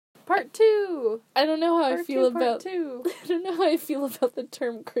Part 2! I don't know how I feel about... Part 2. I don't know how I feel about the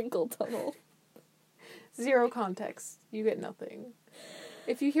term crinkle tunnel. Zero context. You get nothing.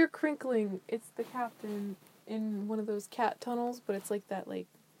 If you hear crinkling, it's the captain in one of those cat tunnels, but it's like that, like...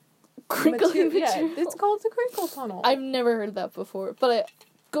 Crinkling material. Yeah, it's called the crinkle tunnel. I've never heard that before, but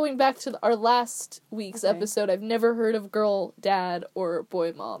going back to our last week's episode, I've never heard of girl dad or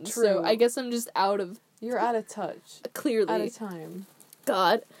boy mom. True. So I guess I'm just out of... You're out of touch. Clearly. Out of time.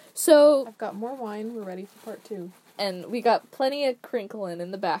 God. So... I've got more wine. We're ready for part 2. And we got plenty of crinkling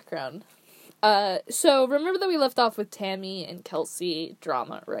in the background. So remember that we left off with Tammy and Kelsey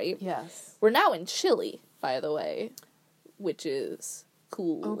drama, right? Yes. We're now in Chile, by the way, which is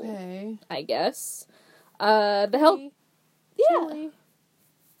cool. Okay. I guess. Yeah. Chile.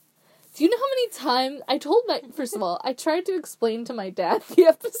 Do you know how many times first of all, I tried to explain to my dad the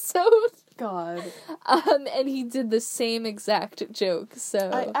episode. God. And he did the same exact joke,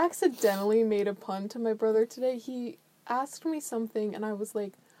 so. I accidentally made a pun to my brother today. He asked me something, and I was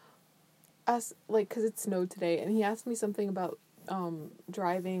like, because it snowed today, and he asked me something about,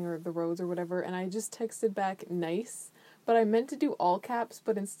 driving or the roads or whatever, and I just texted back, nice. But I meant to do all caps,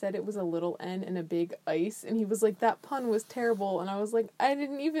 but instead it was a little N and a big ice, and he was like, that pun was terrible, and I was like, I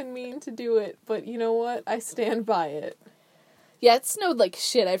didn't even mean to do it, but you know what? I stand by it. Yeah, it snowed like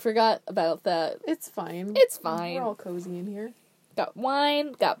shit. I forgot about that. It's fine. It's fine. We're all cozy in here. Got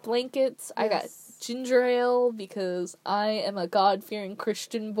wine, got blankets, yes. I got ginger ale, because I am a God-fearing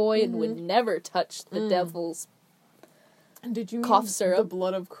Christian boy and would never touch the devil's and did you cough mean syrup. The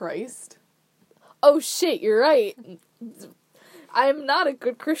blood of Christ? Oh shit, you're right. I'm not a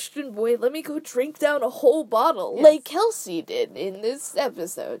good Christian boy. Let me go drink down a whole bottle. Yes. Like Kelsey did in this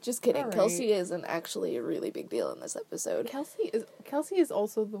episode. Just kidding. Right. Kelsey isn't actually a really big deal in this episode. Kelsey is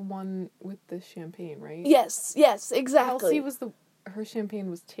also the one with the champagne, right? Yes, exactly. Her champagne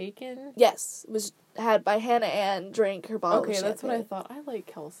was taken? Yes. It was had by Hannah Ann, drank her bottle of champagne. Okay, that's what I thought. I like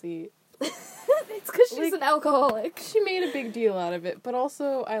Kelsey. It's because she's an alcoholic. She made a big deal out of it, but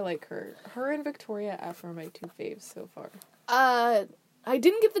also I like her. Her and Victoria are my 2 faves so far. I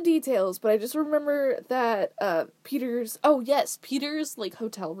didn't get the details, but I just remember that, Peter's, like,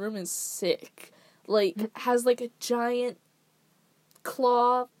 hotel room is sick. Like, has, like, a giant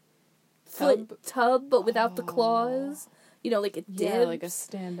claw foot tub, but without the claws. You know, like a dibs. Yeah, like a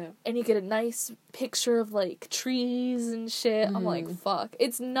stand-up. And you get a nice picture of, like, trees and shit. I'm like, fuck.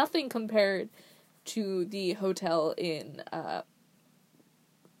 It's nothing compared to the hotel in,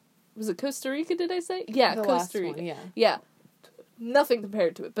 was it Costa Rica, did I say? Yeah, the Costa Rica. One, yeah. Nothing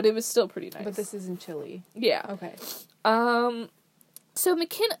compared to it, but it was still pretty nice. But this is in Chile. Yeah. Okay. So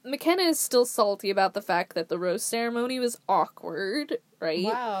McKenna is still salty about the fact that the rose ceremony was awkward, right?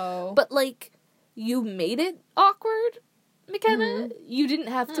 Wow. But, like, you made it awkward, McKenna. Mm-hmm. You didn't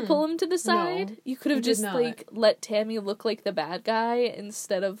have to pull him to the side. No, you could have just, like, let Tammy look like the bad guy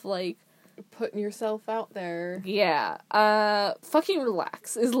instead of, like... putting yourself out there. Yeah. Fucking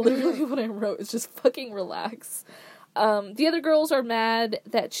relax is literally what I wrote. It's just fucking relax. The other girls are mad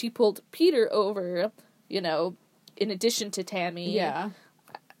that she pulled Peter over, you know, in addition to Tammy. Yeah.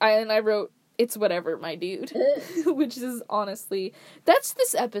 I wrote, it's whatever, my dude. Which is honestly, that's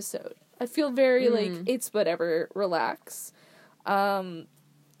this episode. I feel very like, it's whatever, relax.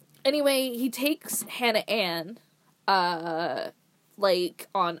 Anyway, he takes Hannah Ann, like,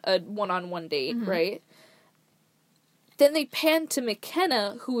 on a one-on-one date, right? Then they pan to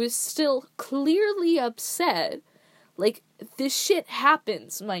McKenna, who is still clearly upset. Like, this shit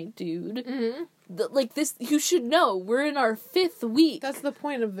happens, my dude. Like, this, you should know, we're in our 5th week. That's the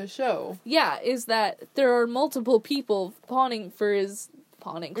point of the show. Yeah, is that there are multiple people fawning for his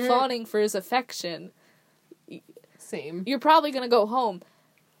affection. Same. You're probably gonna go home.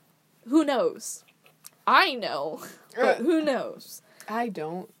 Who knows? I know, but who knows? I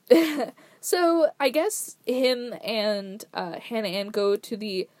don't. So, I guess him and Hannah Ann go to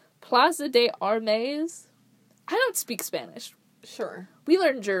the Plaza de Armas. I don't speak Spanish. Sure. We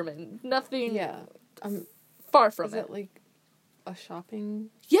learn German. Nothing. Yeah. Far from is it like a shopping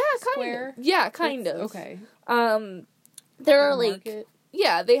square? Kind of. Okay. There are like... market?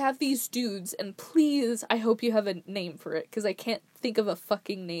 Yeah, they have these dudes, and please, I hope you have a name for it, because I can't think of a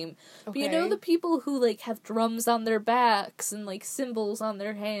fucking name. Okay. But you know the people who, like, have drums on their backs, and, like, cymbals on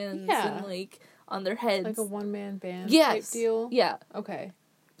their hands, and, like, on their heads? Like a one-man band type deal? Yeah. Okay.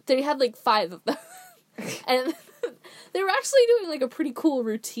 They had, like, 5 of them. And they were actually doing, like, a pretty cool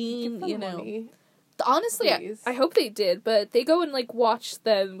routine, you know. Money. Honestly, I hope they did, but they go and, like, watch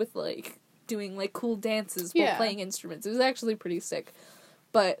them with, like, doing, like, cool dances while playing instruments. It was actually pretty sick.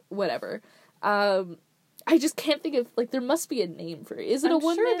 But, whatever. I just can't think of, like, there must be a name for it. Is it a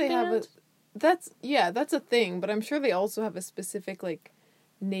one-man band? Have that's a thing, but I'm sure they also have a specific, like,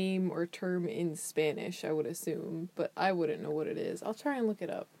 name or term in Spanish, I would assume, but I wouldn't know what it is. I'll try and look it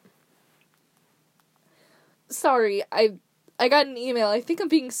up. Sorry, I got an email. I think I'm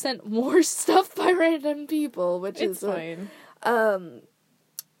being sent more stuff by random people, which It's is fine.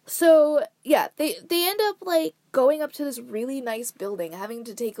 So yeah, they end up like going up to this really nice building, having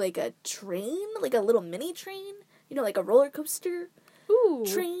to take like a train, like a little mini train, you know, like a roller coaster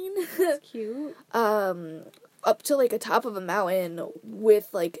train. That's cute. Up to like a top of a mountain with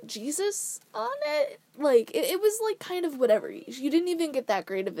like Jesus on it. Like it was like kind of whatever. You didn't even get that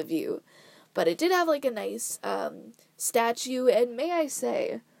great of a view. But it did have, like, a nice, statue, and may I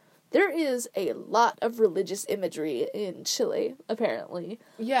say, there is a lot of religious imagery in Chile, apparently.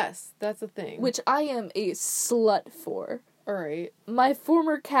 Yes, that's a thing. Which I am a slut for. Alright. My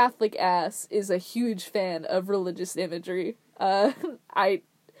former Catholic ass is a huge fan of religious imagery. I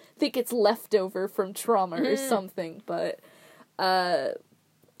think it's leftover from trauma or something, but, and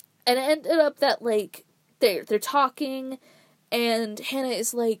it ended up that, like, they're talking, and Hannah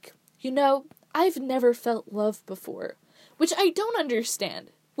is like, you know, I've never felt love before. Which I don't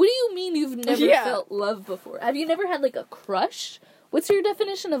understand. What do you mean you've never felt love before? Have you never had, like, a crush? What's your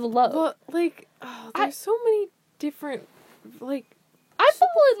definition of love? Well, like, there's so many different, like... I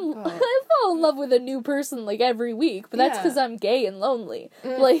fall in love with a new person, like, every week, but that's because I'm gay and lonely.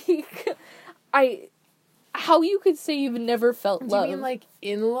 Like, how you could say you've never felt love? Do you mean, like,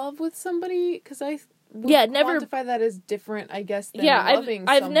 in love with somebody? Because I... never quantify that as different, I guess, than loving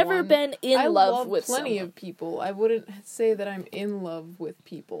someone. I've never been in love with someone. I love plenty of people. I wouldn't say that I'm in love with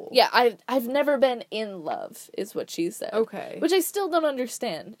people. Yeah, I've never been in love, is what she said. Okay. Which I still don't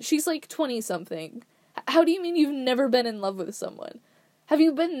understand. She's like 20-something. How do you mean you've never been in love with someone? Have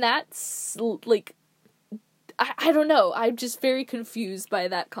you been that, like... I don't know. I'm just very confused by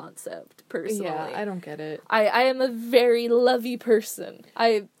that concept, personally. Yeah, I don't get it. I am a very lovey person.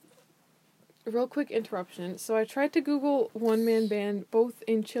 Real quick interruption. So I tried to Google one-man band both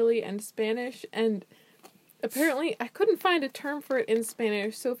in Chile and Spanish, and apparently I couldn't find a term for it in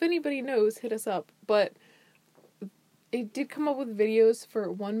Spanish, so if anybody knows, hit us up. But it did come up with videos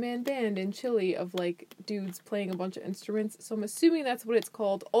for one-man band in Chile of, like, dudes playing a bunch of instruments, so I'm assuming that's what it's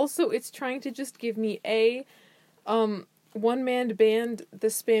called. Also, it's trying to just give me one-man band, the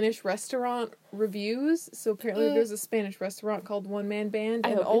Spanish restaurant reviews, so apparently there's a Spanish restaurant called One Man Band,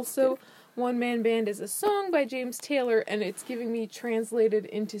 and also... One Man Band is a song by James Taylor, and it's giving me translated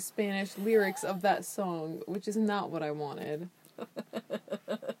into Spanish lyrics of that song, which is not what I wanted.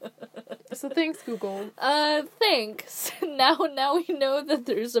 So thanks, Google. Thanks. Now we know that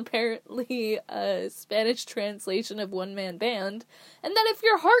there's apparently a Spanish translation of One Man Band, and that if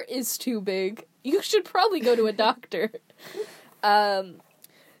your heart is too big, you should probably go to a doctor.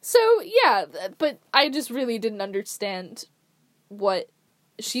 So, yeah, but I just really didn't understand what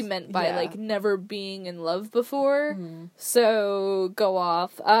she meant by, like, never being in love before. So, go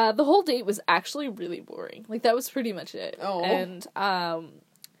off. The whole date was actually really boring. Like, that was pretty much it. Oh. And,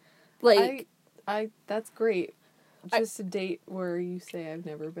 like... That's great. Just a date where you say I've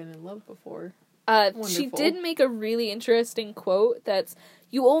never been in love before. She did make a really interesting quote that's,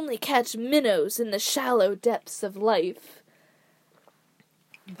 "You only catch minnows in the shallow depths of life."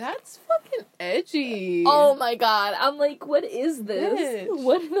 That's fucking edgy. Oh my god. I'm like, what is this? Bitch.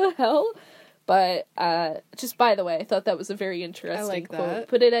 What the hell? But, just by the way, I thought that was a very interesting quote. That.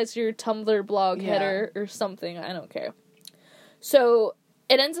 Put it as your Tumblr blog header or something. I don't care. So,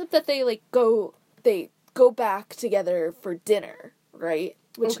 it ends up that they go back together for dinner, right?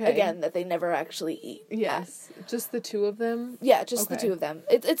 Which, again, that they never actually eat. Yes. Just the two of them? Yeah, just the two of them.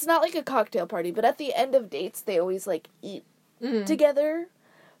 It's not like a cocktail party, but at the end of dates, they always, like, eat together.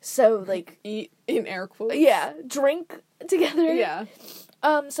 So, like... Eat in air quotes. Yeah, drink together. Yeah.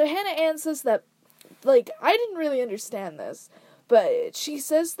 So Hannah Ann says that, like, I didn't really understand this, but she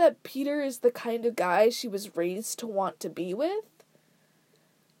says that Peter is the kind of guy she was raised to want to be with.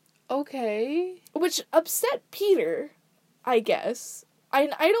 Okay. Which upset Peter, I guess. I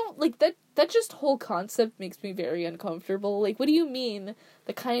don't, like, that just whole concept makes me very uncomfortable. Like, what do you mean,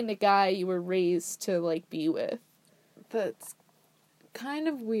 the kind of guy you were raised to, like, be with? That's kind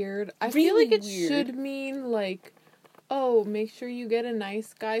of weird. I feel like it should mean, like, oh, make sure you get a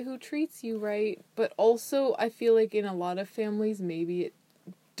nice guy who treats you right. But also, I feel like in a lot of families, maybe it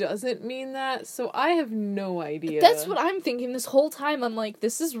doesn't mean that. So I have no idea. That's what I'm thinking this whole time. I'm like,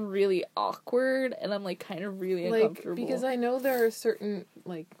 this is really awkward, and I'm, like, kind of really uncomfortable. Because I know there are certain,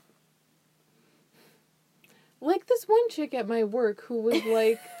 like this one chick at my work who was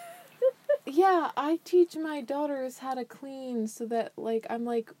like... Yeah, I teach my daughters how to clean so that, like, I'm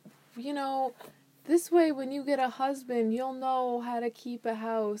like, you know, this way when you get a husband, you'll know how to keep a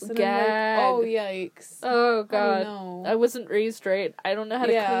house. And I'm like, oh, yikes. Oh, God. No. I wasn't raised right. I don't know how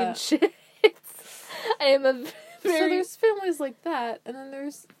to clean shit. I am a very... So there's families like that, and then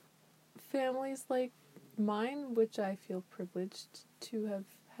there's families like mine, which I feel privileged to have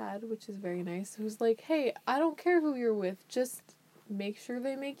had, which is very nice, who's like, hey, I don't care who you're with, just make sure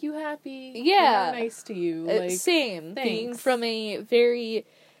they make you happy. Yeah. And they're nice to you. Like, same. thanks. Being from a very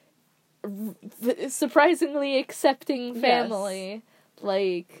surprisingly accepting family. Yes.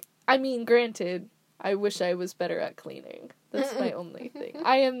 Like, I mean, granted, I wish I was better at cleaning. That's my only thing.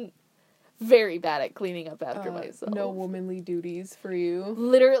 I am very bad at cleaning up after myself. No womanly duties for you.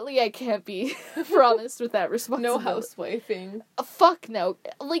 Literally, I can't be promised with that responsibility. No housewifing. Fuck no.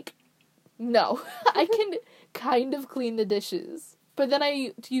 Like, no. I can kind of clean the dishes, but then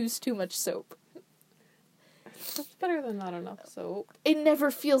I use too much soap. That's better than not enough soap. It never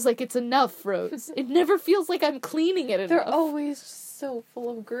feels like it's enough, Rose. It never feels like I'm cleaning it enough. They're always so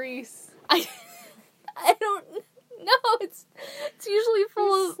full of grease. I don't know. It's usually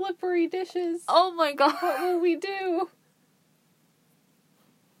full of slippery dishes. Oh my God. What will we do?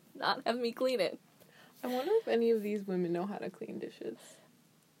 Not have me clean it. I wonder if any of these women know how to clean dishes.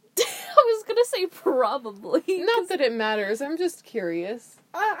 I was gonna say probably. Not that it matters, I'm just curious.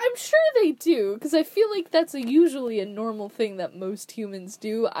 I'm sure they do, because I feel like that's usually a normal thing that most humans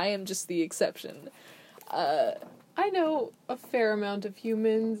do. I am just the exception. I know a fair amount of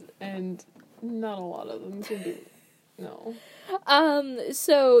humans, and not a lot of them can do it. No.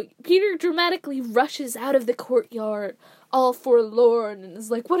 So Peter dramatically rushes out of the courtyard, all forlorn, and is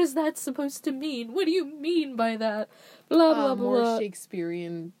like, what is that supposed to mean? What do you mean by that? Blah, blah, blah. More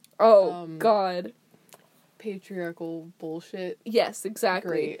Shakespearean. Oh, God. Patriarchal bullshit. Yes, exactly.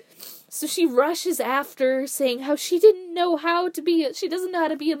 Great. So she rushes after, saying how she doesn't know how to be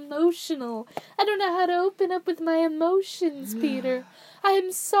emotional. I don't know how to open up with my emotions, Peter.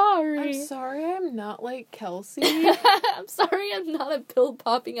 I'm sorry. I'm sorry I'm not like Kelsey. I'm sorry I'm not a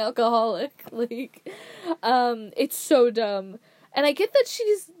pill-popping alcoholic. Like, it's so dumb. And I get that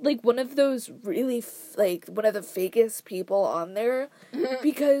she's, like, one of those really, one of the fakest people on there,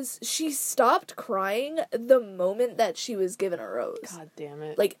 because she stopped crying the moment that she was given a rose. God damn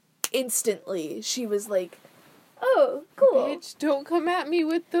it. Like, instantly, she was like, oh, cool. Bitch, don't come at me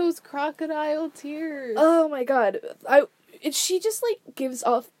with those crocodile tears. Oh my God. She just, like, gives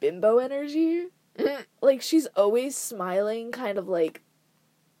off bimbo energy. Like, she's always smiling, kind of like...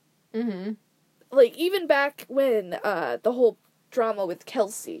 Mm-hmm. Like, even back when, the whole drama with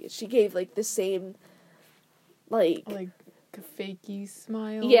Kelsey, she gave, like, the same, like a fakey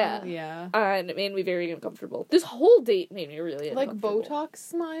smile. Yeah. Yeah. And it made me very uncomfortable. This whole date made me really uncomfortable. Like Botox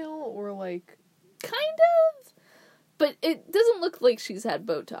smile, or like... Kind of. But it doesn't look like she's had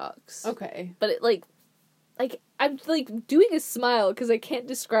Botox. Okay. But it, like, I'm, like, doing a smile, because I can't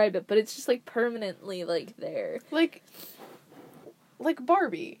describe it, but it's just, like, permanently, like, there. Like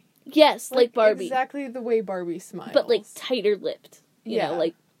Barbie. Yes, like Barbie. Exactly the way Barbie smiles. But, like, tighter lipped. You Yeah.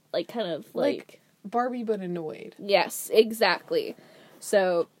 know, like, kind of, like... Barbie, but annoyed. Yes, exactly.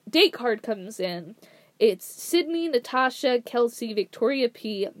 So, date card comes in. It's Sydney, Natasha, Kelsey, Victoria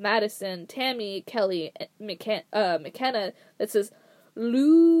P, Madison, Tammy, Kelly, McKenna, that says,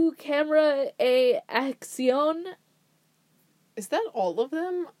 Lu Camera e Acción. Is that all of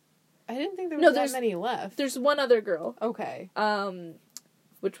them? I didn't think there was that many left. There's one other girl. Okay.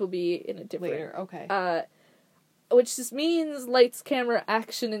 Which will be in a different... Later, okay. Which just means lights, camera,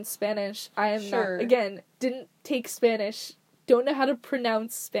 action in Spanish. I am sure. not... Again, didn't take Spanish. Don't know how to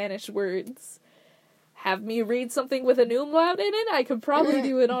pronounce Spanish words. Have me read something with an umlaut in it? I could probably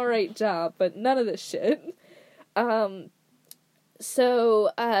do an alright job, but none of this shit.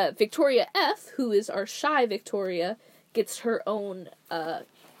 So, Victoria F., who is our shy Victoria, gets her own,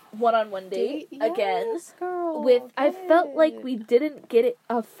 one-on-one date again. Yes, girl, I felt like we didn't get it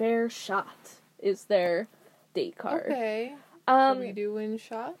a fair shot, is their date card. Okay. Are we doing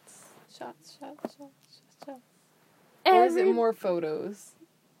shots? Shots. Or is it more photos?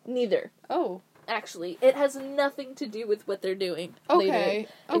 Neither. Oh. Actually, it has nothing to do with what they're doing later.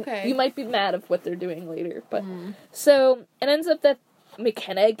 Okay. You might be mad of what they're doing later, but... So, it ends up that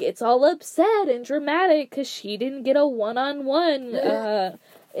McKenna gets all upset and dramatic because she didn't get a one-on-one.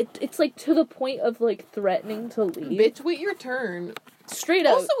 It's, like, to the point of, like, threatening to leave. Bitch, wait your turn. Straight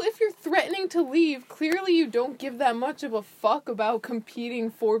up. Also, if you're threatening to leave, clearly you don't give that much of a fuck about competing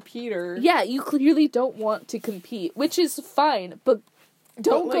for Peter. Yeah, you clearly don't want to compete, which is fine, but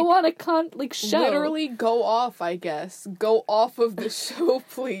Don't But, go on a show. Literally go off, I guess. Go off of the show,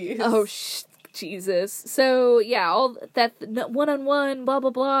 please. Oh, Jesus. So, yeah, all that one-on-one, blah,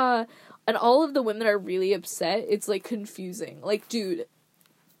 blah, blah. And all of the women are really upset. It's, like, confusing. Like, dude,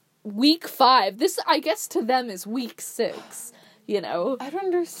 week 5. This, I guess, to them is week 6. You know? I don't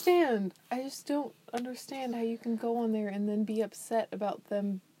understand. I just don't understand how you can go on there and then be upset about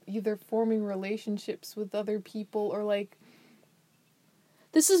them either forming relationships with other people or, like...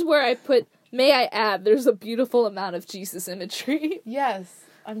 This is where I put, may I add, there's a beautiful amount of Jesus imagery. Yes,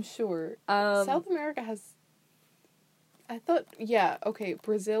 I'm sure. South America has... I thought, yeah, okay,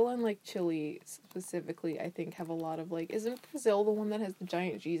 Brazil and, like, Chile specifically, I think, have a lot of, like... Isn't Brazil the one that has the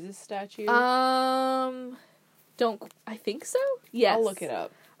giant Jesus statue? I think so? Yes. I'll look it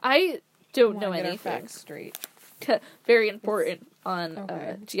up. I don't know Get anything. our facts straight. Very important on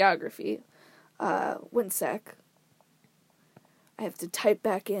Okay. geography. 1 sec. I have to type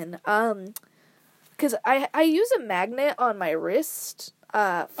back in. Because I use a magnet on my wrist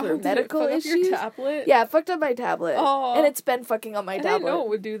for medical did it fuck issues. up your tablet? Yeah, it fucked up my tablet. Aw. And it's been fucking on my tablet. I didn't know it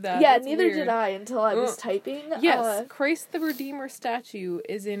would do that. Yeah, That's neither weird. did I until I was typing. Yes, Christ the Redeemer statue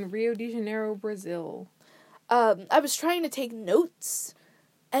is in Rio de Janeiro, Brazil. I was trying to take notes,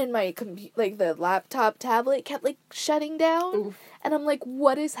 and my the laptop tablet kept like shutting down. Oof. And I'm like,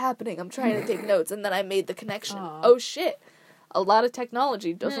 what is happening? I'm trying to take notes, and then I made the connection. Aw. Oh shit. A lot of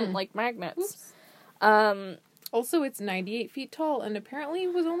technology doesn't like magnets. Oops. Also, it's 98 feet tall, and apparently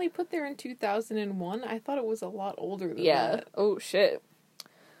it was only put there in 2001. I thought it was a lot older than that. Oh, shit.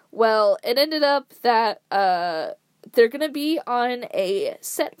 Well, it ended up that, they're gonna be on a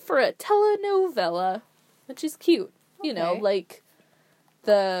set for a telenovela, which is cute. Okay. You know, like,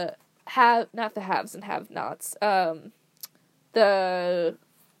 not the haves and have-nots,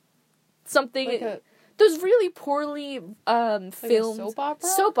 those really poorly, filmed... Like a soap opera?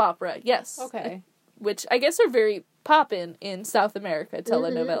 Soap opera, yes. Okay. Which I guess are very poppin' in South America,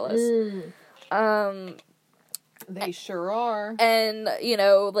 telenovelas. Mm-hmm. They sure are. And, you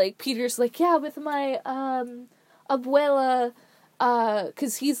know, like, Peter's like, yeah, with my, abuela,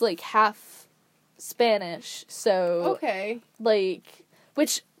 'cause he's, like, half Spanish, so... Okay. Like,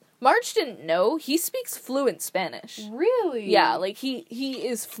 which Marge didn't know, he speaks fluent Spanish. Really? Yeah, like, he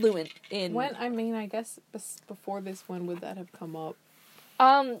is fluent in... I guess before this, when would that have come up?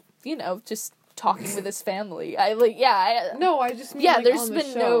 You know, just... talking with his family. There's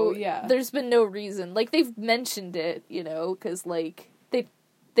been no reason. Like, they've mentioned it, you know, because, like,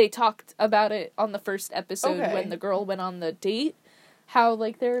 they talked about it on the first episode when the girl went on the date. How,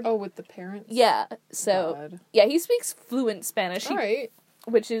 like, they're... Oh, with the parents? Yeah, so... God. Yeah, he speaks fluent Spanish. Alright.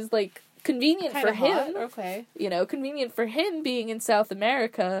 Which is, like, convenient for him. Okay. You know, convenient for him being in South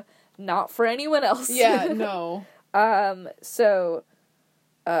America, not for anyone else. Yeah, no.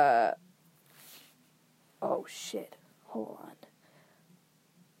 Oh, shit. Hold on.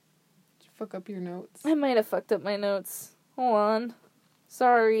 Did you fuck up your notes? I might have fucked up my notes. Hold on.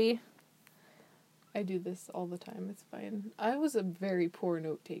 Sorry. I do this all the time. It's fine. I was a very poor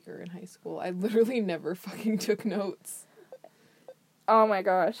note taker in high school. I literally never fucking took notes. Oh my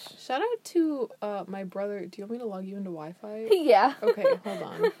gosh. Shout out to my brother. Do you want me to log you into Wi-Fi? Yeah. Okay, hold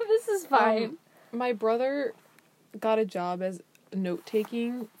on. This is fine. My brother got a job as note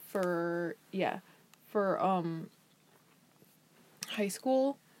taking for high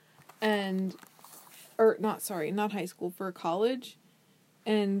school not high school, for college,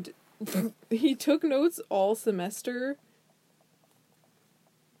 and he took notes all semester,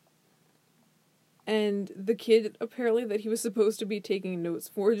 and the kid apparently that he was supposed to be taking notes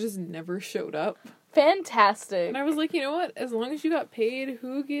for just never showed up. Fantastic. And I was like, you know what? As long as you got paid,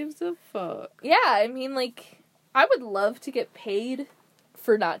 who gives a fuck? Yeah, I mean, like, I would love to get paid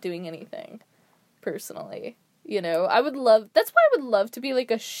for not doing anything. Personally, you know, that's why I would love to be,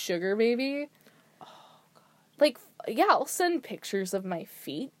 like, a sugar baby. Oh, God. Like, yeah, I'll send pictures of my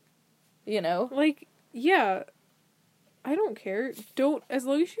feet, you know? Like, yeah, I don't care. As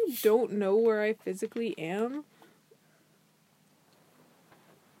long as you don't know where I physically am,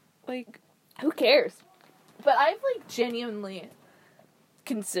 like... Who cares? But I've, like, genuinely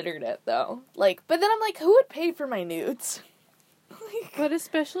considered it, though. Like, but then I'm like, who would pay for my nudes? But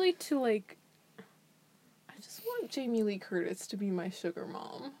especially to, like... I just want Jamie Lee Curtis to be my sugar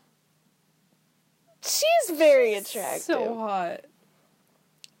mom. She's very attractive. So hot.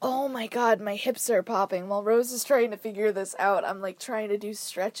 Oh my god, my hips are popping. While Rose is trying to figure this out, I'm, like, trying to do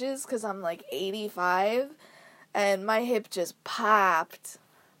stretches, because I'm, like, 85, and my hip just popped.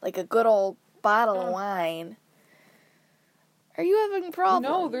 Like a good old bottle of wine. Are you having problems?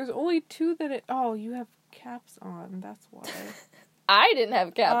 No, there's only two that you have caps on, that's why. I didn't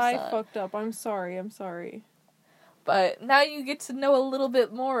have caps I on. fucked up. I'm sorry. But now you get to know a little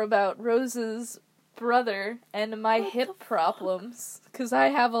bit more about Rose's brother and my hip problems, because I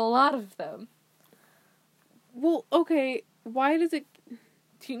have a lot of them. Well, okay, why does it...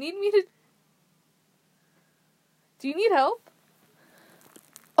 Do you need help?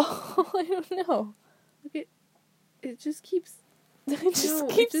 Oh, I don't know. Look, it just keeps... It just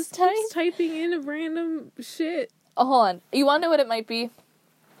keeps typing in a random shit. Oh, hold on. You want to know what it might be?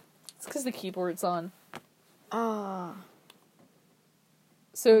 It's because the keyboard's on. Ah.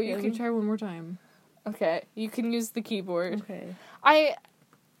 So Okay, you let can me try one more time. Okay, you can use the keyboard. Okay.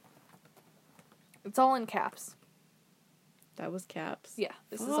 It's all in caps. That was caps. Yeah,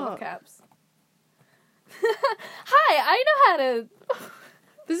 this is all caps. Hi, I know how to...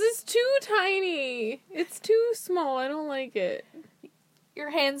 This is too tiny. It's too small. I don't like it. Your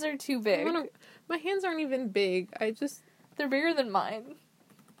hands are too big. My hands aren't even big. They're bigger than mine.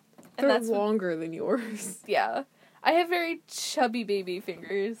 And they're longer than yours. Yeah. I have very chubby baby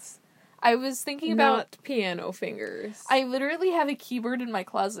fingers. I was thinking about... Not piano fingers. I literally have a keyboard in my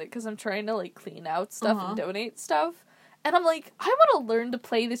closet because I'm trying to, clean out stuff and donate stuff. And I'm like, I want to learn to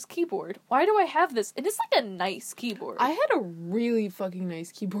play this keyboard. Why do I have this? And it's, a nice keyboard. I had a really fucking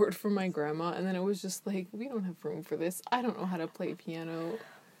nice keyboard from my grandma, and then it was just we don't have room for this. I don't know how to play piano.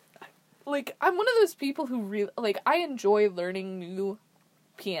 I'm one of those people who really... I enjoy learning new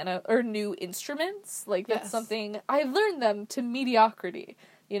piano or new instruments. That's something... I learned them to mediocrity.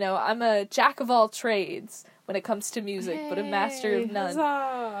 I'm a jack of all trades when it comes to music, but a master of none.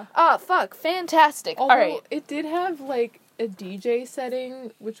 Huzzah. Ah, fuck. Fantastic. Although, all right. It did have, a DJ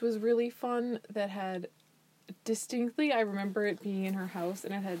setting, which was really fun, that had... Distinctly, I remember it being in her house,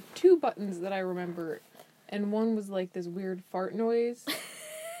 and it had 2 buttons that I remember, and one was, this weird fart noise.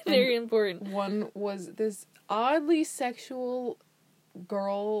 Very important. One was this oddly sexual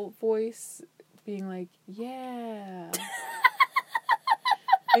girl voice being like, yeah.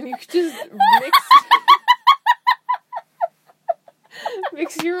 And you could just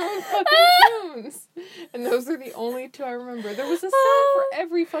mix your own fucking tunes. And those are the only 2 I remember. There was a sound for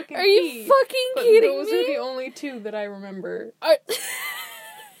every fucking Are key. Are you fucking kidding me? Those are the only 2 that I remember.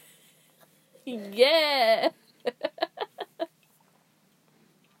 Yeah.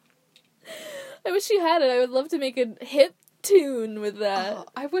 I wish you had it. I would love to make a hip tune with that.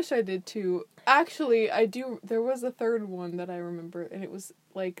 I wish I did too. Actually, I do. There was a 3rd one that I remember, and it was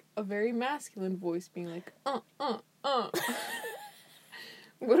a very masculine voice being like,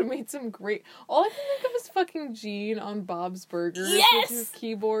 Would have made some great... All I can think of is fucking Gene on Bob's Burgers. Yes! With his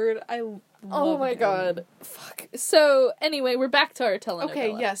keyboard. I love Oh my him. God. Fuck. So, anyway, we're back to our telenovela.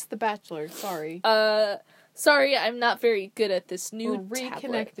 Okay, yes, The Bachelor. Sorry. Sorry, I'm not very good at this new We're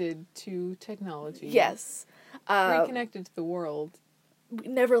reconnected to technology. Yes. Reconnected to the world. We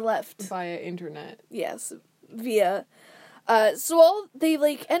never left. Via internet. Yes. Via. So they,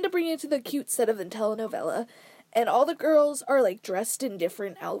 end up bringing it to the cute set of the telenovela, and all the girls are, dressed in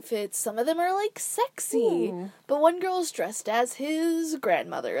different outfits. Some of them are, sexy. Ooh. But one girl's dressed as his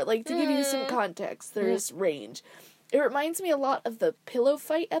grandmother. To give you some context, there's range. It reminds me a lot of the pillow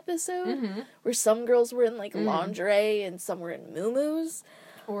fight episode, where some girls were in, lingerie and some were in muumuus.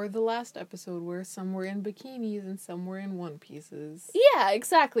 Or the last episode where some were in bikinis and some were in one pieces. Yeah,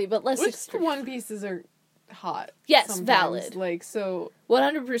 exactly, but less extreme. One pieces are hot. Yes, sometimes. valid. So...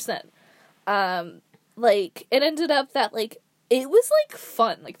 100%. It ended up that, it was,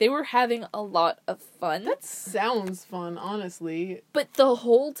 fun. They were having a lot of fun. That sounds fun, honestly. But the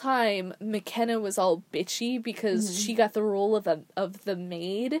whole time, McKenna was all bitchy because she got the role of the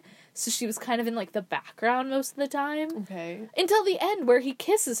maid, so she was kind of in, the background most of the time. Okay. Until the end, where he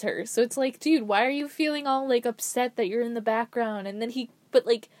kisses her. So it's dude, why are you feeling all, upset that you're in the background? And then he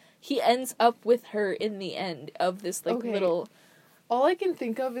ends up with her in the end of this, little... All I can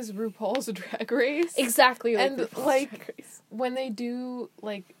think of is RuPaul's Drag Race. Exactly. And, Drag Race. when they do,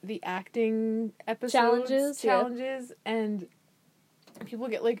 the acting episodes... Challenges, and people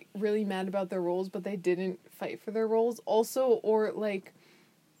get, really mad about their roles, but they didn't fight for their roles. Also, or,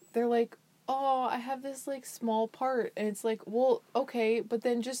 they're like, oh, I have this, small part. And it's well, okay, but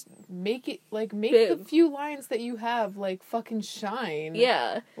then just make it, make Big. the few lines that you have, fucking shine.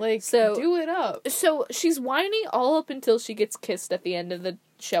 Yeah. So, do it up. So, she's whining all up until she gets kissed at the end of the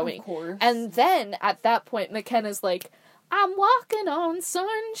showing. Of course. And then, at that point, McKenna's like, I'm walking on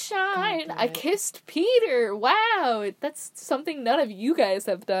sunshine. I kissed Peter. Wow. That's something none of you guys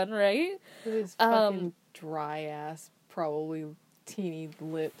have done, right? With his fucking dry-ass, probably teeny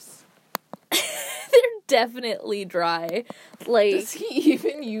lips. They're definitely dry. Does he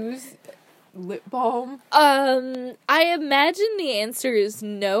even use lip balm? I imagine the answer is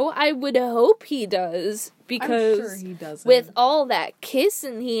no. I would hope he does, because I'm sure he doesn't. with all that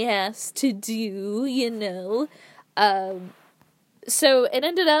kissing he has to do, you know. So it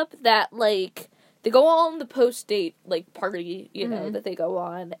ended up that, like, they go on the post-date, like, party, you know, that they go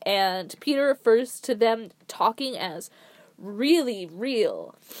on, and Peter refers to them talking as really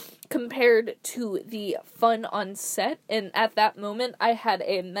real compared to the fun on set, and at that moment I had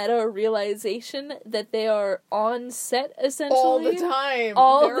a meta realization that they are on set, essentially. All the time. They're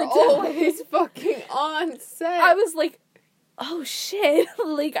always fucking on set. I was like, oh shit.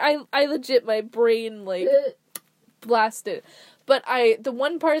 Like, I legit, my brain, like, blasted. But the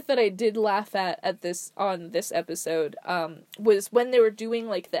one part that I did laugh at this, on this episode, was when they were doing,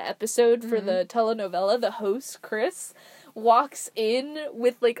 like, the episode for the telenovela, the host, Chris, walks in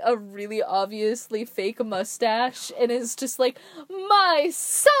with, like, a really obviously fake mustache, and is just like, my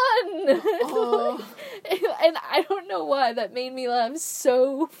son! And I don't know why, that made me laugh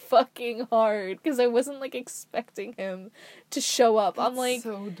so fucking hard, because I wasn't, like, expecting him to show up. I'm like,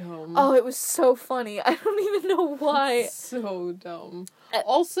 so dumb. Oh, it was so funny. I don't even know why. So dumb.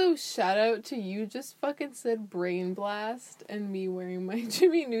 Also, shout out to you just fucking said brain blast, and me wearing my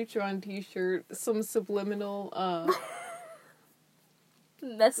Jimmy Neutron t-shirt, some subliminal,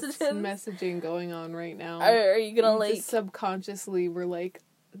 messaging going on right now. Are you gonna, like... Just subconsciously, we're like,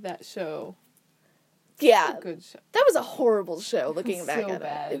 that show. Yeah. A good show. That was a horrible show, looking back So at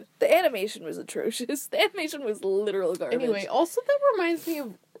bad. it. The animation was atrocious. The animation was literal garbage. Anyway, also that reminds me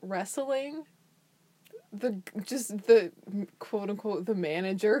of wrestling. The quote-unquote, the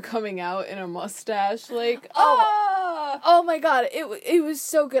manager coming out in a mustache, like, Oh my god, it was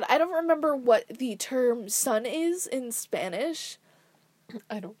so good. I don't remember what the term son is in Spanish.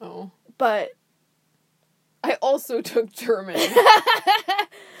 I don't know. But I also took German.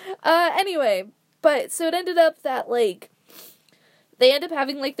 Anyway, but so it ended up that, like, they end up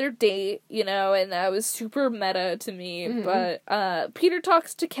having, like, their date, you know, and that was super meta to me. But Peter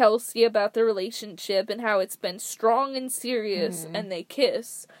talks to Kelsey about their relationship and how it's been strong and serious, and they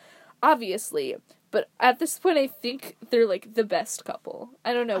kiss, obviously. But at this point, I think they're, like, the best couple.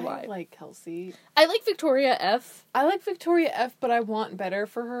 I don't know why. I like Kelsey. I like Victoria F. I like Victoria F, but I want better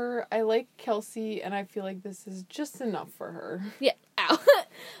for her. I like Kelsey, and I feel like this is just enough for her. Yeah, ow.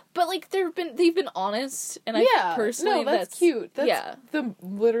 But, like, they've been honest, and I personally, that's cute. That's yeah.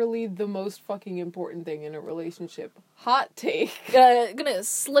 literally the most fucking important thing in a relationship. Hot take. Gonna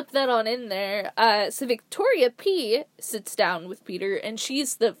slip that on in there. So Victoria P sits down with Peter, and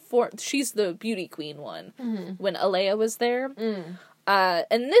she's the beauty queen one when Alea was there. And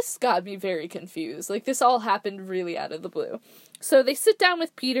this got me very confused. Like, this all happened really out of the blue. So they sit down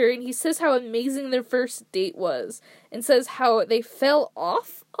with Peter, and he says how amazing their first date was, and says how they fell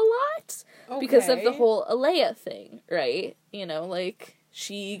off a lot because of the whole Alea thing, right? You know, like,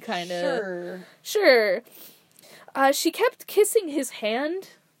 she kind of... Sure. She kept kissing his hand,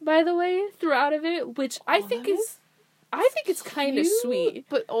 by the way, throughout of it, which I think it's kind of sweet.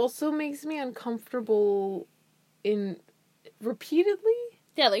 But also makes me uncomfortable in... repeatedly?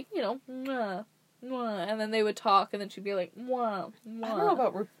 Yeah, like, you know, mwah, mwah, and then they would talk, and then she'd be like, mwah, mwah. I don't know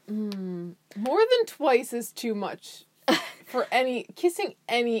about... more than twice is too much for kissing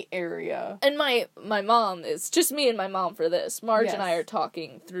any area. And my mom, it's just me and my mom for this. Marge and I are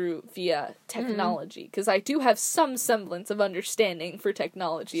talking via technology, because I do have some semblance of understanding for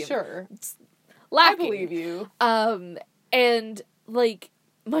technology. Sure. It's lacking. I believe you. And, like,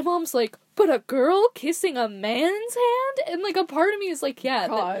 my mom's like, but a girl kissing a man's hand? And, like, a part of me is like,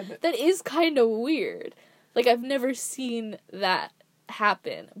 yeah, that is kind of weird. Like, I've never seen that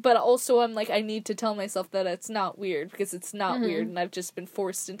happen. But also, I'm like, I need to tell myself that it's not weird, because it's not weird, and I've just been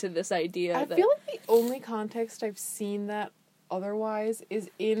forced into this idea I feel like the only context I've seen that otherwise is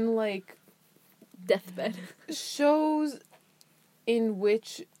in, like... Deathbed. Shows in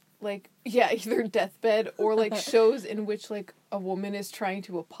which, like, either Deathbed or, like, shows in which, like, a woman is trying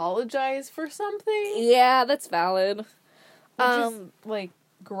to apologize for something. Yeah, that's valid. Which is, like,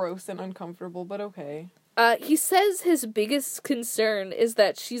 gross and uncomfortable, but okay. He says his biggest concern is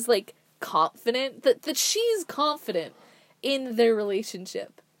that she's, like, confident, that she's confident in their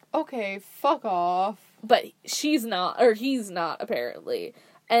relationship. Okay, fuck off. But she's not, or he's not, apparently.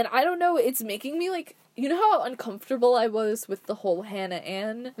 And I don't know, it's making me, like, you know how uncomfortable I was with the whole Hannah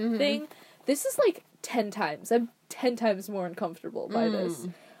Ann thing? This is, like, 10 times. I'm 10 times more uncomfortable by this.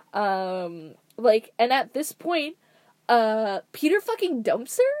 Like, and at this point, Peter fucking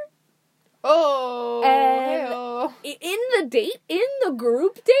dumps her? Oh, and in the date, in the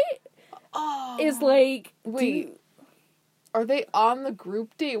group date, is like, wait, Are they on the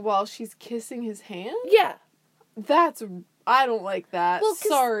group date while she's kissing his hand? Yeah. I don't like that. Well,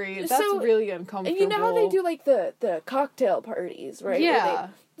 sorry. That's really uncomfortable. And you know how they do, like, the cocktail parties, right? Yeah.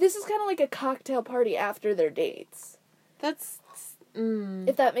 This is kind of like a cocktail party after their dates. That's...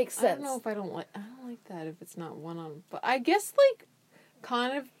 if that makes sense. I don't know if I don't like that if it's not one-on... But I guess, like,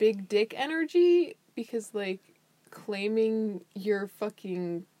 kind of big dick energy, because, like, claiming your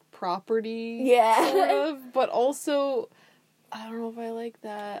fucking property, yeah, sort of, but also, I don't know if I like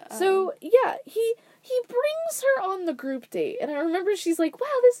that. So, yeah, he brings her on the group date, and I remember she's like, wow,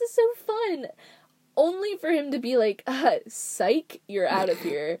 this is so fun, only for him to be like, psych, you're out of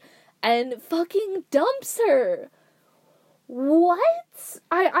here, and fucking dumps her. What?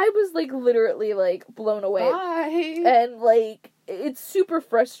 I was, like, literally, like, blown away. Bye. And, like, it's super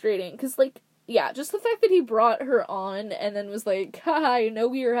frustrating, because, like, yeah, just the fact that he brought her on and then was like, haha, I know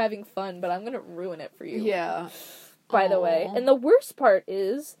we were having fun, but I'm gonna ruin it for you. Yeah. By the way. And the worst part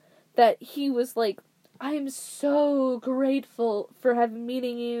is that he was like, I'm so grateful for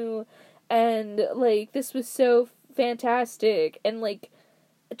meeting you, and, like, this was so fantastic, and, like,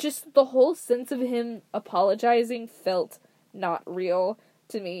 just the whole sense of him apologizing felt not real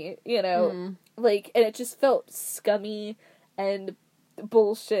to me, you know? Like, and it just felt scummy and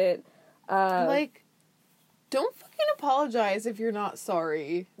bullshit. Like, don't fucking apologize if you're not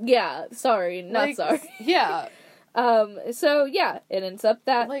sorry. Yeah, sorry, not like, sorry. Yeah. So, yeah, it ends up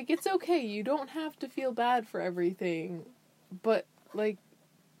that... Like, it's okay, you don't have to feel bad for everything, but, like,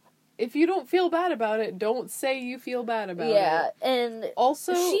 if you don't feel bad about it, don't say you feel bad about it. Yeah, and...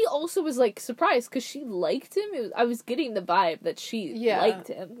 Also... She also was, like, surprised, because she liked him. I was getting the vibe that she liked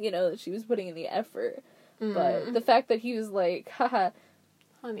him, you know, that she was putting in the effort. But the fact that he was like, haha...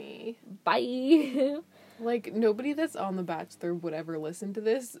 Honey. Bye. Like, nobody that's on The Bachelor would ever listen to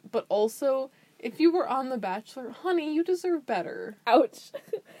this, but also, if you were on The Bachelor, honey, you deserve better. Ouch.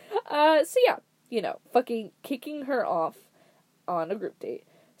 So yeah, you know, fucking kicking her off on a group date.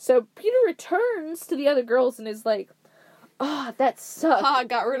 So Peter returns to the other girls and is like, that sucked. Ha,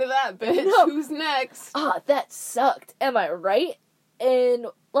 got rid of that bitch. No. Who's next? That sucked. Am I right? And,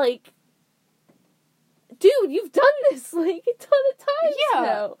 like... Dude, you've done this, like, a ton of times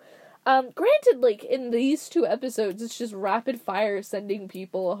now. Granted, like, in these 2 episodes, it's just rapid fire sending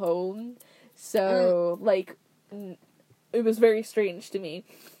people home. So, like, it was very strange to me.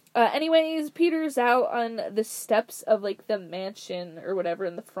 Anyways, Peter's out on the steps of, like, the mansion or whatever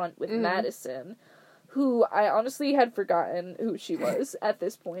in the front with Madison, who I honestly had forgotten who she was at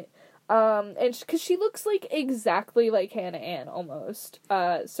this point. And because she looks, like, exactly like Hannah Ann, almost.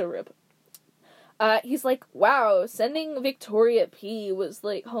 So rip. He's like, wow, sending Victoria P. was,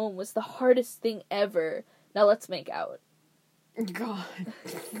 like, home was the hardest thing ever. Now let's make out. God.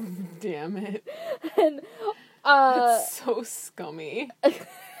 Damn it. And, it's so scummy.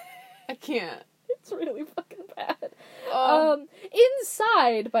 I can't. It's really fucking bad.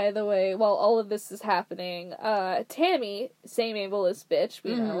 Inside, by the way, while all of this is happening, Tammy, same ableist bitch,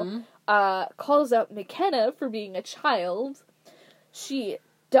 we know, calls out McKenna for being a child. She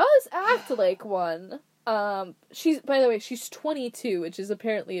does act like one. She's, by the way, she's 22, which is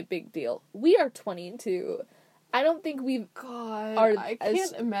apparently a big deal. We are 22. I don't think we've... God, I as,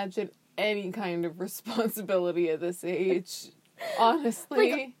 can't imagine any kind of responsibility at this age.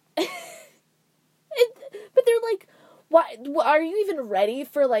 Honestly. Like, but they're like, why, are you even ready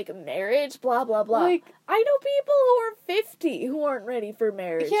for, like, marriage? Blah, blah, blah. Like, I know people who are 50 who aren't ready for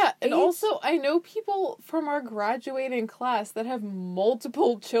marriage. Yeah, and also, I know people from our graduating class that have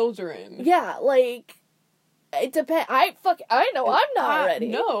multiple children. Yeah, like, it depends. I know I'm not ready.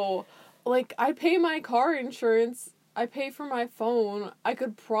 No. Like, I pay my car insurance, I pay for my phone, I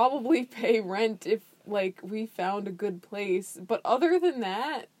could probably pay rent if, like, we found a good place. But other than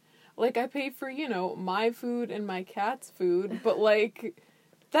that, like, I pay for, you know, my food and my cat's food, but, like,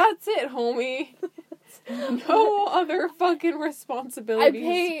 that's it, homie. No other fucking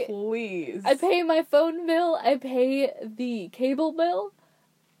responsibilities, please. I pay my phone bill, I pay the cable bill,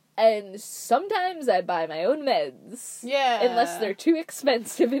 and sometimes I buy my own meds. Yeah. Unless they're too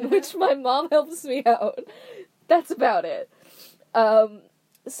expensive, in which my mom helps me out. That's about it.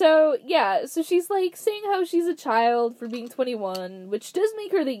 So, yeah, so she's, like, saying how she's a child for being 21, which does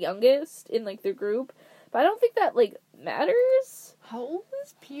make her the youngest in, like, the group, but I don't think that, like, matters. How old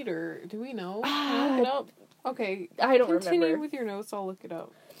is Peter? Do we know? Can I look it up? Okay. I don't remember. Continue with your notes, I'll look it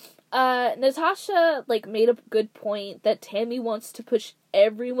up. Natasha, like, made a good point that Tammy wants to push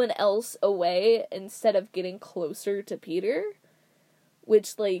everyone else away instead of getting closer to Peter,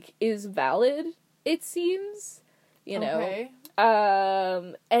 which, like, is valid, it seems, you know. Okay.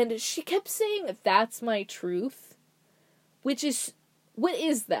 And she kept saying, that's my truth, which is, what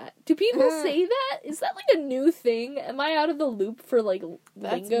is that? Do people say that? Is that, like, a new thing? Am I out of the loop for, like,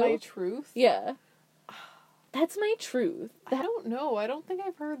 That's lingo? my truth? Yeah. That's my truth. I don't know. I don't think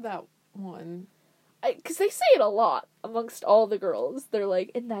I've heard that one. Because they say it a lot amongst all the girls. They're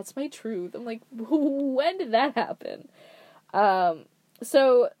like, and that's my truth. I'm like, when did that happen?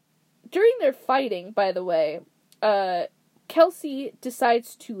 So, during their fighting, by the way, Kelsey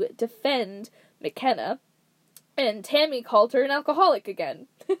decides to defend McKenna, and Tammy called her an alcoholic again.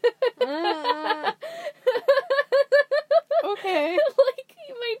 Okay. Like,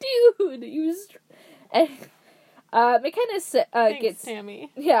 my dude, you was... McKenna Thanks, gets...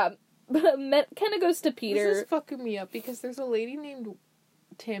 Tammy. Yeah, McKenna goes to Peter. This is fucking me up because there's a lady named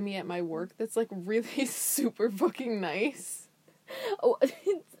Tammy at my work that's, like, really super fucking nice. Oh,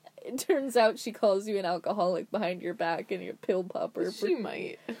 it turns out she calls you an alcoholic behind your back and you're a pill popper. She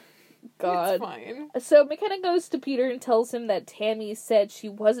might. God. It's fine. So McKenna goes to Peter and tells him that Tammy said she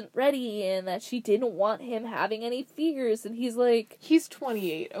wasn't ready and that she didn't want him having any fears, and he's like... He's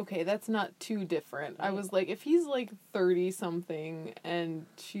 28. Okay, that's not too different. I was like, if he's, like, 30-something and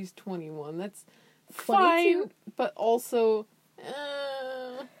she's 21, that's 22? fine, but also...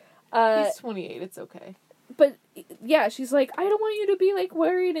 he's 28, it's okay. But, yeah, she's like, I don't want you to be, like,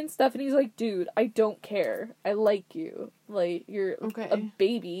 worried and stuff. And he's like, dude, I don't care. I like you. Like, you're a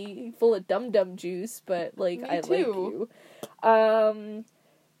baby full of dum-dum juice, but, like, I like you. Yeah,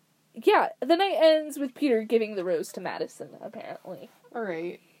 the night ends with Peter giving the rose to Madison, apparently.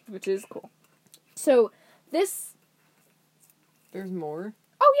 Alright. Which is cool. So, this... There's more?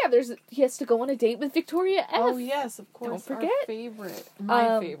 Oh, yeah, he has to go on a date with Victoria F. Oh, yes, of course. Don't forget. Our favorite.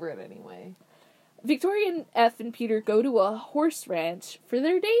 My favorite, anyway. Victoria F and Peter go to a horse ranch for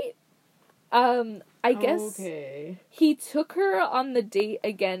their date. I guess he took her on the date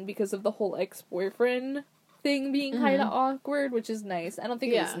again because of the whole ex-boyfriend thing being kind of awkward, which is nice. I don't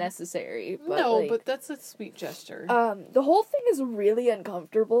think it was necessary. But no, but that's a sweet gesture. The whole thing is really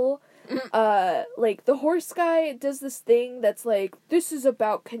uncomfortable. Like, the horse guy does this thing that's like, this is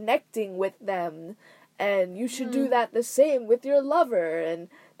about connecting with them, and you should do that the same with your lover, and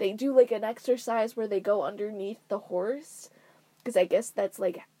they do, like, an exercise where they go underneath the horse, because I guess that's,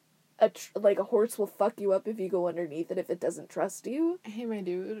 like, a horse will fuck you up if you go underneath it if it doesn't trust you. Hey, my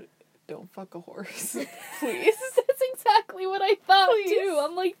dude, don't fuck a horse. Please. That's exactly what I thought, too.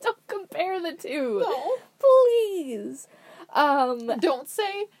 I'm like, don't compare the two. No. Please. Don't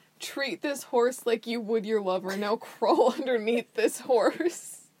say, treat this horse like you would your lover, now crawl underneath this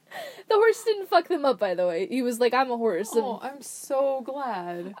horse. The horse didn't fuck them up, by the way. He was like, I'm a horse. Oh, I'm so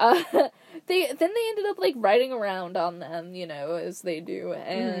glad. They ended up, like, riding around on them, you know, as they do.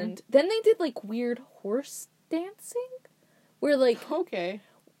 And then they did, like, weird horse dancing. Where, like... Okay.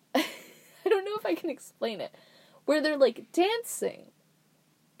 I don't know if I can explain it. Where they're, like, dancing,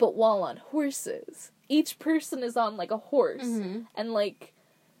 but while on horses. Each person is on, like, a horse. And, like...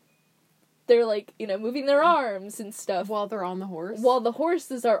 They're, like, you know, moving their arms and stuff. While they're on the horse? While the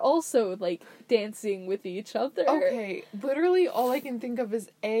horses are also, like, dancing with each other. Okay, literally all I can think of is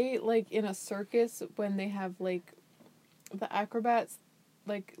like, in a circus, when they have, like, the acrobats,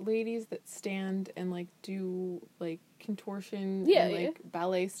 like, ladies that stand and, like, do, like, contortion and, like,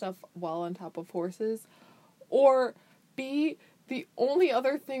 ballet stuff while on top of horses. Or B, the only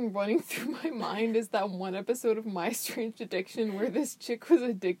other thing running through my mind is that one episode of My Strange Addiction where this chick was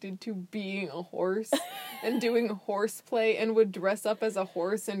addicted to being a horse and doing horseplay and would dress up as a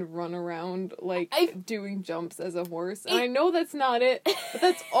horse and run around, like, doing jumps as a horse. And I know that's not it, but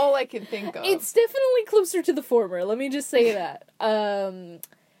that's all I can think of. It's definitely closer to the former, let me just say that. Okay.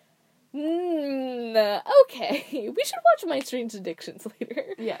 We should watch My Strange Addictions later.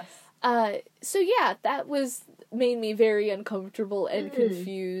 Yes. So yeah, that made me very uncomfortable and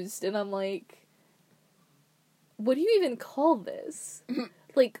confused, and I'm like, what do you even call this?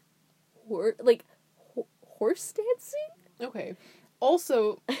 Like, horse dancing? Okay.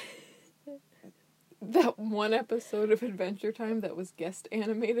 Also, that one episode of Adventure Time that was guest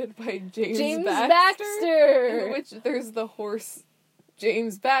animated by James Baxter, in which there's the horse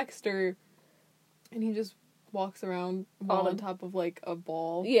James Baxter, and he just walks around while on top of, like, a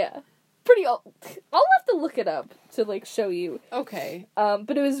ball. Yeah. I'll have to look it up to, like, show you. Okay.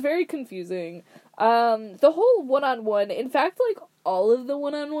 But it was very confusing. The whole one-on-one, in fact, like, all of the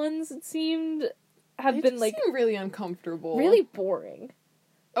one-on-ones, it seemed, have been, like... seem really uncomfortable. Really boring.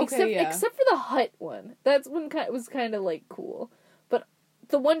 Okay, Except for the hut one. That's one was kind of, like, cool. But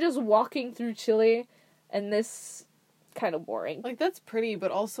the one just walking through Chile, and this... kind of boring. Like, that's pretty,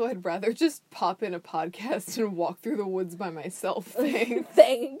 but also I'd rather just pop in a podcast and walk through the woods by myself. Thanks.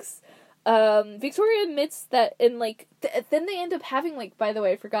 Thanks. Victoria admits that, and, like, then they end up having, like, by the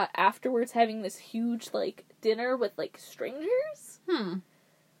way, I forgot, afterwards having this huge, like, dinner with, like, strangers? I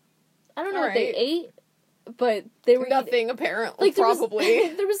don't know what they ate, but they were... Nothing, apparently, like, probably.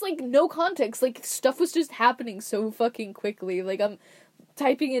 There was, like, no context. Like, stuff was just happening so fucking quickly. Like, I'm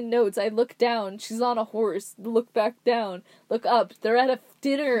typing in notes, I look down, she's on a horse, look back down, look up, they're at a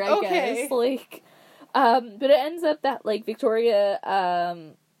dinner, I guess. Like, but it ends up that, like, Victoria,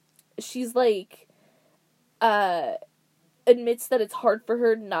 she's, like, admits that it's hard for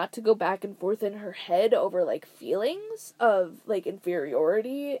her not to go back and forth in her head over, like, feelings of, like,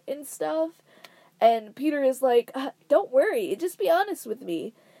 inferiority and stuff. And Peter is like, don't worry, just be honest with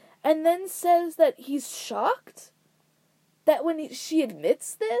me. And then says that he's shocked that when she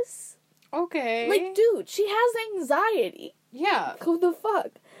admits this. Okay. Like, dude, she has anxiety. Yeah. Who the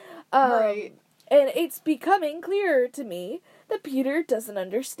fuck? Right. And it's becoming clearer to me that Peter doesn't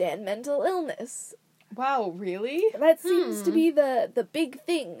understand mental illness. Wow, really? That seems to be the big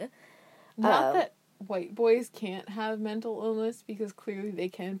thing. Not that white boys can't have mental illness, because clearly they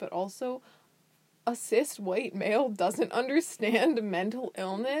can, but also a cis white male doesn't understand mental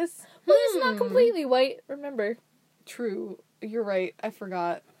illness. Well, he's not completely white, remember. True. You're right. I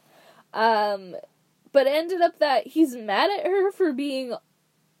forgot. But it ended up that he's mad at her for being...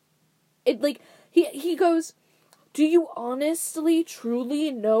 He goes, do you honestly,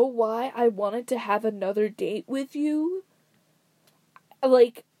 truly know why I wanted to have another date with you?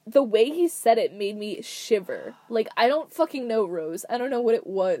 Like, the way he said it made me shiver. Like, I don't fucking know, Rose. I don't know what it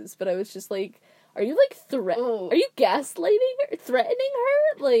was, but I was just like, are you, like, are you gaslighting her? Threatening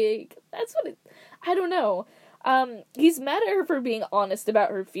her? Like, that's what it... I don't know. He's mad at her for being honest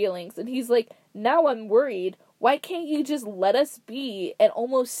about her feelings, and he's like, now I'm worried. Why can't you just let us be and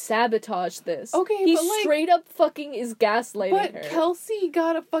almost sabotage this? Okay, he but, like... straight up fucking is gaslighting her. But Kelsey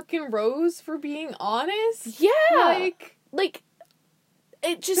got a fucking rose for being honest? Yeah! Like,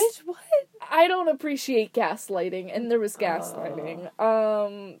 it just... Bitch, what? I don't appreciate gaslighting, and there was gaslighting.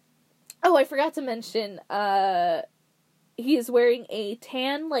 Oh, I forgot to mention, he is wearing a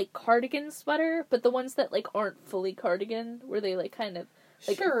tan, like, cardigan sweater, but the ones that, like, aren't fully cardigan, where they, like, kind of,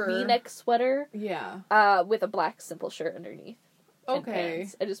 like, V-neck sweater. Yeah. With a black simple shirt underneath. Okay.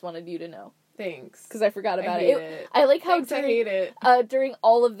 Pants. I just wanted you to know. Thanks. Because I forgot about it. I like how Thanks, I hate it. During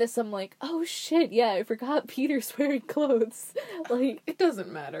all of this, I'm like, oh shit, yeah, I forgot Peter's wearing clothes. Like, it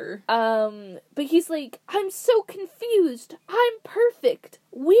doesn't matter. But he's like, I'm so confused. I'm perfect.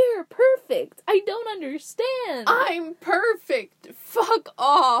 We're perfect. I don't understand. I'm perfect. Fuck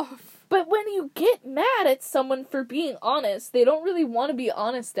off. But when you get mad at someone for being honest, they don't really want to be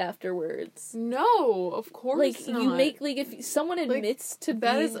honest afterwards. No, of course not. Like, you make, like, if someone admits to being...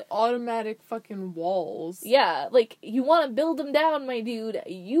 That is automatic fucking walls. Yeah, like, you want to build them down, my dude.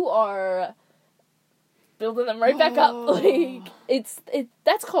 You are building them right back up. Like,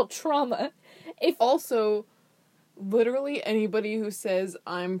 that's called trauma. If also, literally anybody who says,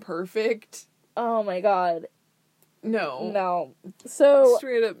 I'm perfect... Oh my god. No. So...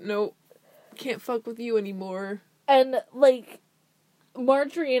 Straight up, nope. Can't fuck with you anymore. And, like,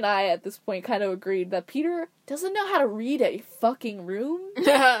 Marjorie and I at this point kind of agreed that Peter doesn't know how to read a fucking room.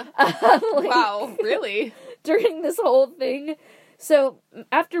 Wow, really? During this whole thing. So,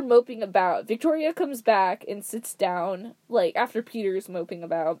 after moping about, Victoria comes back and sits down, like, after Peter's moping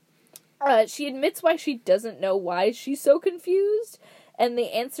about. She admits why she doesn't know why she's so confused, and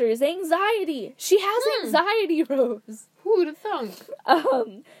the answer is anxiety. She has anxiety, Rose. Who'd have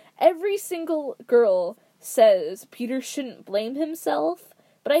thunk? Every single girl says Peter shouldn't blame himself,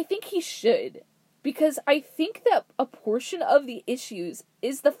 but I think he should. Because I think that a portion of the issues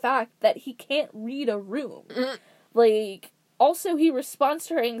is the fact that he can't read a room. Like, also he responds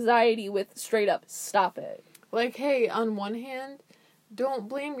to her anxiety with straight up, stop it. Like, hey, on one hand, don't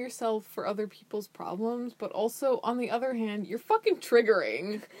blame yourself for other people's problems, but also, on the other hand, you're fucking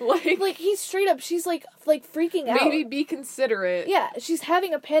triggering. Like he's straight up, she's like freaking out. Maybe be considerate. Yeah, she's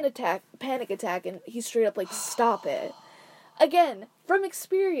having a panic attack, and he's straight up like, stop it. Again, from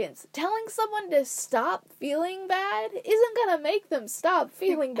experience, telling someone to stop feeling bad isn't gonna make them stop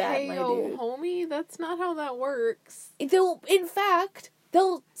feeling bad, my dude. Homie, that's not how that works.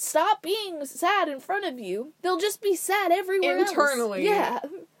 They'll stop being sad in front of you. They'll just be sad everywhere internally. Yeah.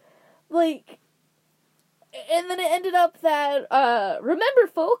 Like, and then it ended up that, remember,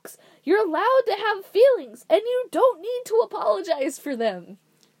 folks, you're allowed to have feelings, and you don't need to apologize for them.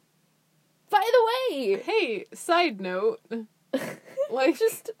 By the way. Hey, side note. Like,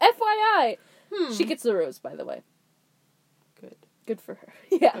 just FYI. She gets the rose, by the way. Good for her.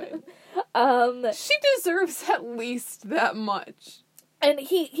 Yeah. Good. She deserves at least that much. And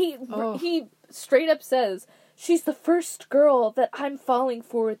he Oh. straight up says, she's the first girl that I'm falling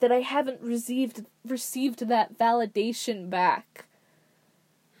for that I haven't received that validation back.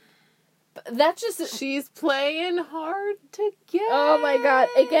 That's just... She's playing hard to get. Oh my god.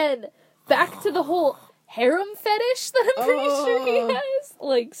 Again, back to the whole harem fetish that I'm pretty sure he has.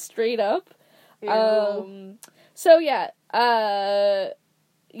 Like, straight up. Ew. So yeah. Yeah.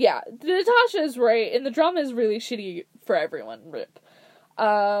 Natasha is right, and the drama is really shitty for everyone. Rip.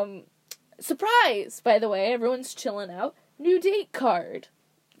 Surprise, by the way, everyone's chilling out. New date card.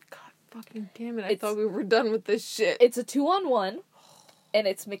 God fucking damn it, I thought we were done with this shit. It's a 2-on-1, and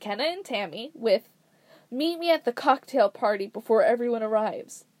it's McKenna and Tammy with, meet me at the cocktail party before everyone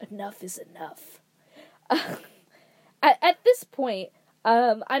arrives. Enough is enough. At this point,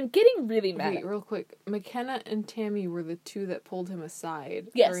 I'm getting really mad. Wait, real quick. McKenna and Tammy were the two that pulled him aside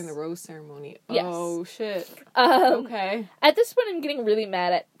during the rose ceremony. Yes. Oh, shit. Okay. At this point, I'm getting really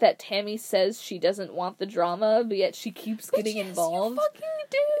mad at that Tammy says she doesn't want the drama, but yet she keeps getting involved. You fucking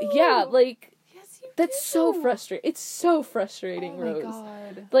do. Yeah, like, yes, you that's do. So frustrating. It's so frustrating, Rose. Oh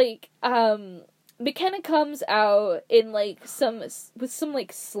my god. Like, McKenna comes out in, like, with some,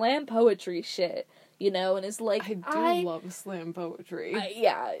 like, slam poetry shit. You know, and is like, I love slam poetry.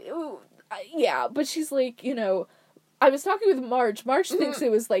 Yeah, but she's like, you know, I was talking with Marge. Marge thinks it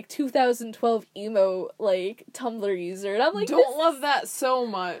was like 2012 emo, like, Tumblr user, and I'm like, don't love that so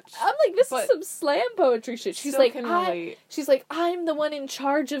much. I'm like, this is some slam poetry shit. She's like, she's like, I'm the one in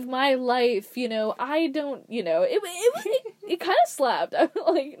charge of my life, you know, I don't, you know, it kind of slapped. I'm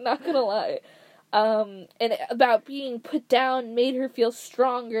like, not gonna lie. And about being put down made her feel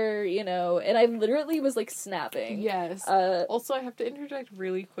stronger, you know, and I literally was, like, snapping. Yes. Also, I have to interject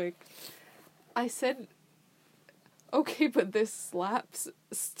really quick. I said, okay, but this slaps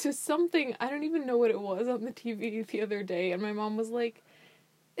to something, I don't even know what it was on the TV the other day, and my mom was like,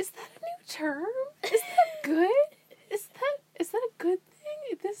 is that a new term? Is that good? Is that a good thing?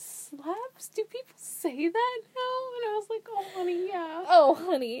 This slaps? Do people say that now? And I was like, oh, honey, yeah. Oh,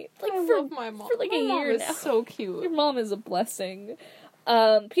 honey. Like, I love my mom. For, like, my a year mom now. is so cute. Your mom is a blessing.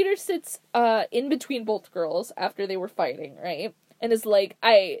 Peter sits, in between both girls after they were fighting, right? And is like,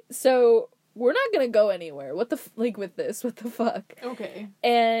 so, we're not gonna go anywhere. What the with this? What the fuck? Okay.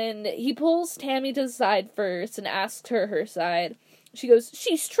 And he pulls Tammy to the side first and asks her side. She goes,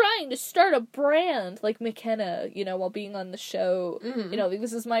 she's trying to start a brand, like McKenna, you know, while being on the show. Mm-hmm. You know,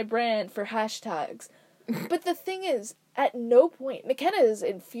 this is my brand for hashtags. But the thing is, at no point, McKenna is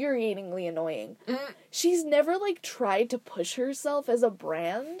infuriatingly annoying. She's never, like, tried to push herself as a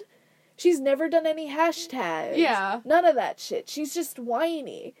brand. She's never done any hashtags. Yeah. None of that shit. She's just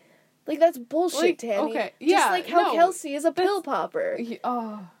whiny. Like, that's bullshit, like, Tammy. Okay. Yeah, just like how Kelsey is a pill popper.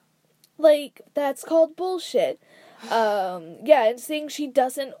 Like, that's called bullshit. Yeah, and saying she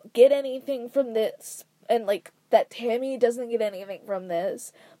doesn't get anything from this, and, like, that Tammy doesn't get anything from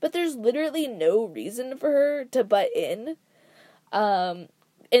this, but there's literally no reason for her to butt in. And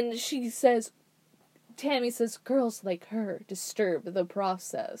Tammy says, girls like her disturb the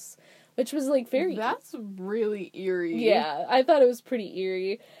process, which was, like, very... That's really eerie. Yeah, I thought it was pretty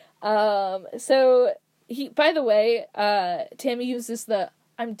eerie. So, by the way, Tammy uses the,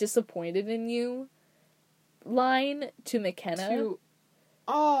 I'm disappointed in you line to McKenna.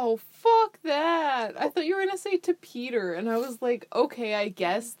 Oh, fuck that. I thought you were gonna say to Peter, and I was like, okay, I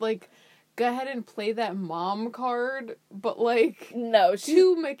guess, like, go ahead and play that mom card, but, like... No,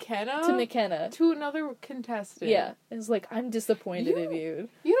 to McKenna? To McKenna. To another contestant. Yeah. It's like, I'm disappointed in you.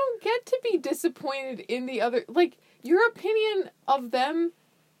 You don't get to be disappointed in the other... Like, your opinion of them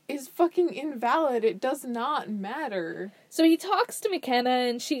is fucking invalid. It does not matter. So he talks to McKenna,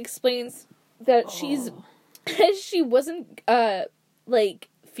 and she explains that she wasn't, like,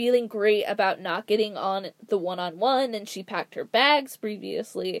 feeling great about not getting on the one-on-one, and she packed her bags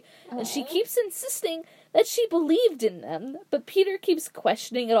previously, and she keeps insisting that she believed in them, but Peter keeps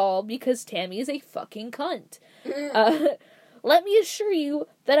questioning it all because Tammy is a fucking cunt. Let me assure you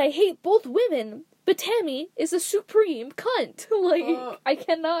that I hate both women, but Tammy is a supreme cunt. Like, I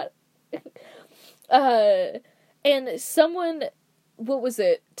cannot... and someone... What was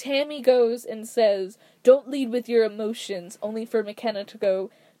it? Tammy goes and says, don't lead with your emotions, only for McKenna to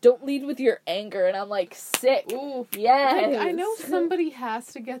go, don't lead with your anger, and I'm like, sick. Ooh. Yes. Like, I know somebody has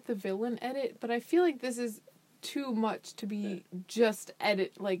to get the villain edit, but I feel like this is too much to be just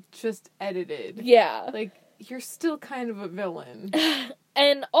edited. Yeah. Like, you're still kind of a villain.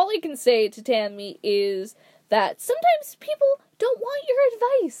 And all I can say to Tammy is that sometimes people don't want your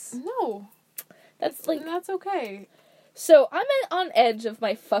advice. No. That's okay. So, I'm on edge of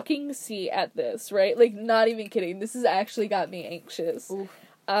my fucking seat at this, right? Like, not even kidding. This has actually got me anxious. Oof.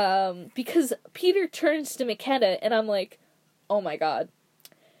 Because Peter turns to McKenna, and I'm like, oh my god.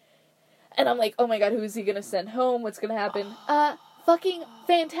 And I'm like, oh my god, who is he gonna send home? What's gonna happen? Fucking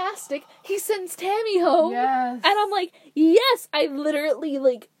fantastic. He sends Tammy home. Yes. And I'm like, yes! I literally,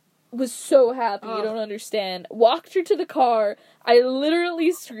 like, was so happy. You don't understand. Walked her to the car. I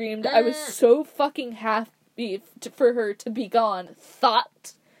literally screamed. I was so fucking happy for her to be gone.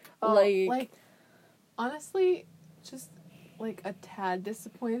 Thought. Like, honestly, just, like, a tad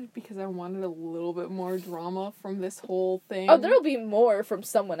disappointed because I wanted a little bit more drama from this whole thing. Oh, there'll be more from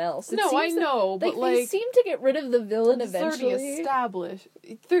someone else. No, I know, but, they seem to get rid of the villain eventually. It's already established.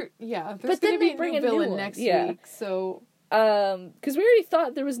 There's But gonna then be they bring a a new new villain one. next Yeah. week, so... Because we already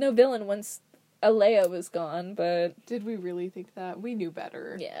thought there was no villain once Alea was gone, but... Did we really think that? We knew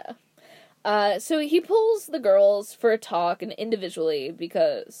better. Yeah. So he pulls the girls for a talk, and individually,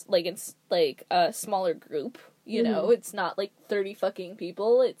 because, like, it's, like, a smaller group, you know? It's not, like, 30 fucking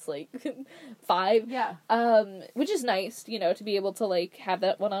people, it's, like, 5. Yeah. Which is nice, you know, to be able to, like, have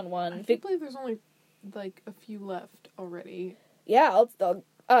that one-on-one. I can't believe there's only, like, a few left already. Yeah,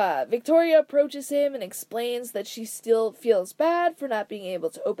 Victoria approaches him and explains that she still feels bad for not being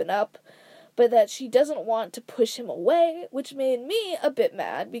able to open up, but that she doesn't want to push him away, which made me a bit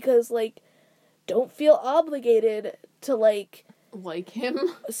mad, because, like, don't feel obligated to, like him?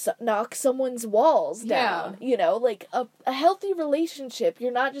 knock someone's walls down. Yeah. You know, like, a healthy relationship,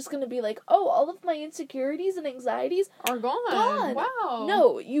 you're not just gonna be like, oh, all of my insecurities and anxieties Are gone. Wow.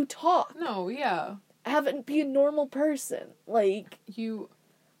 No, you talk. No, yeah. Be a normal person. Like... You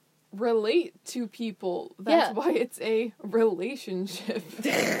relate to people. That's why it's a relationship.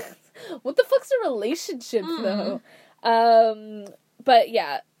 What the fuck's a relationship, though? But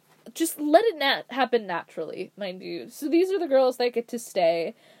yeah, just let it happen naturally, mind you. So these are the girls that get to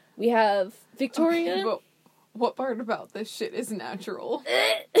stay. We have Victoria. Okay, but what part about this shit is natural?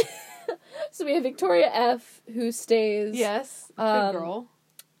 So we have Victoria F, who stays. Yes, good girl.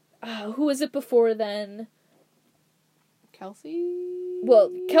 Who was it before then? Kelsey?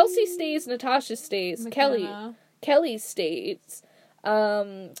 Well, Kelsey stays, Natasha stays, McKenna. Kelly stays,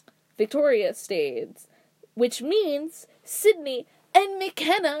 Victoria stays, which means Sydney and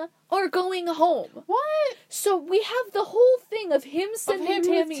McKenna are going home. What? So we have the whole thing of him sending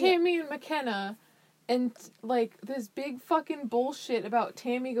Tammy and McKenna, and, like, this big fucking bullshit about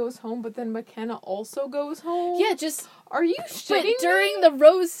Tammy goes home, but then McKenna also goes home? Yeah, just... Are you shitting me? during the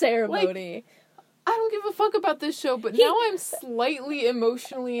rose ceremony. I don't give a fuck about this show, but now I'm slightly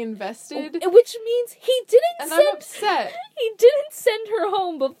emotionally invested. Which means I'm upset. He didn't send her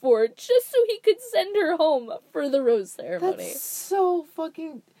home before, just so he could send her home for the rose ceremony. That's so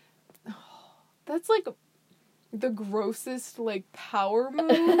fucking... That's, like, the grossest, like, power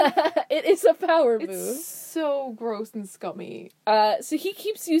move. It is a power move. It's so gross and scummy. So he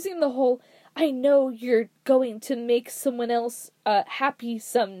keeps using the whole, I know you're going to make someone else happy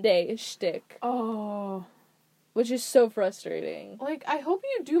someday shtick. Oh. Which is so frustrating. Like, I hope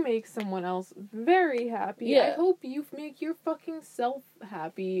you do make someone else very happy. Yeah. I hope you make your fucking self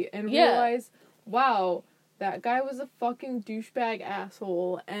happy and realize, wow, that guy was a fucking douchebag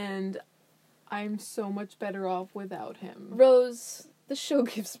asshole, and I'm so much better off without him. Rose, the show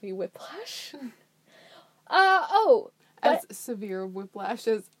gives me whiplash. As severe whiplash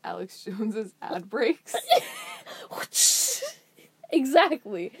as Alex Jones's ad breaks.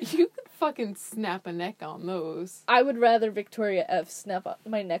 Exactly. You could fucking snap a neck on those. I would rather Victoria F snap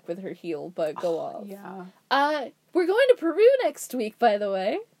my neck with her heel, but go off. Yeah. We're going to Peru next week, by the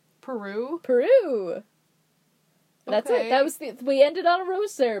way. Peru? That's it. That was we ended on a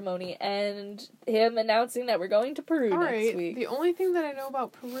rose ceremony and him announcing that we're going to Peru next week. The only thing that I know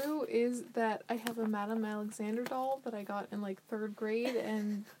about Peru is that I have a Madame Alexander doll that I got in, like, 3rd grade,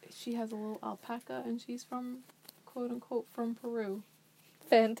 and she has a little alpaca, and she's from, quote unquote, from Peru.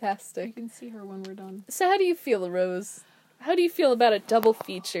 Fantastic. You can see her when we're done. So how do you feel, Rose? How do you feel about a double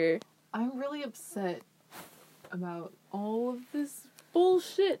feature? I'm really upset about all of this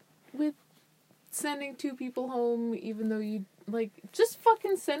bullshit with sending 2 people home, even though you, like, just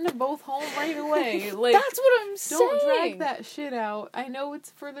fucking send them both home right away. Like, that's what I'm saying. Don't drag that shit out. I know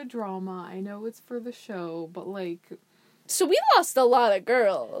it's for the drama. I know it's for the show, but, like... So we lost a lot of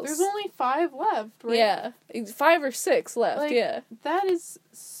girls. There's only 5 left, right? Yeah. 5 or 6 left, like, yeah. That is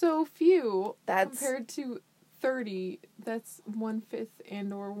so few. That's... Compared to 30, that's 1/5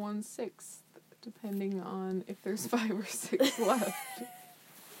 and or 1/6, depending on if there's 5 or 6 left.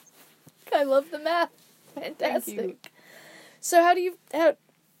 I love the math. Fantastic. Thank you. So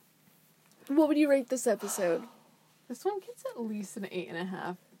what would you rate this episode? This one gets at least an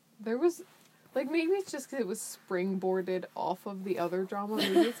 8.5. There was, like, maybe it's just because it was springboarded off of the other drama.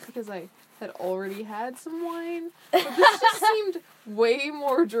 Maybe it's because I had already had some wine. But this just seemed way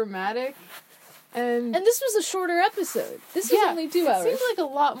more dramatic. And this was a shorter episode. This was only 2 hours. It seemed like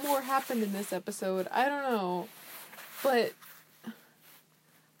a lot more happened in this episode. I don't know. But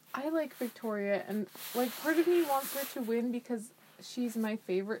I like Victoria, and, like, part of me wants her to win because she's my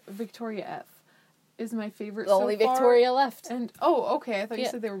favorite. Victoria F. is my favorite so Only far. Victoria left. And, okay, I thought you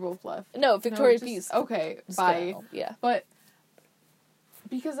said they were both left. No, Victoria Peace. Okay, bye. Yeah. But,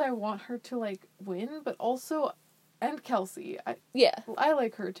 because I want her to, like, win, but also, and Kelsey. I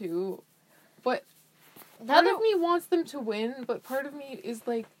like her too. But, part of me wants them to win, but part of me is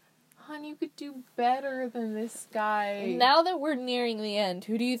like, hon, you could do better than this guy. Now that we're nearing the end,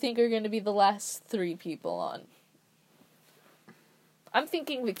 who do you think are going to be the last 3 people on? I'm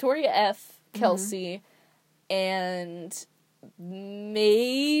thinking Victoria F., Kelsey, and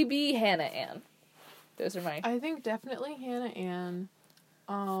maybe Hannah Ann. Those are mine. I think definitely Hannah Ann.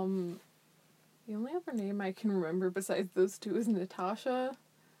 The only other name I can remember besides those two is Natasha.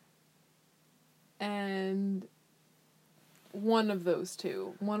 And one of those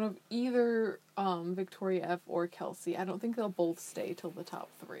two. One of either Victoria F. or Kelsey. I don't think they'll both stay till the top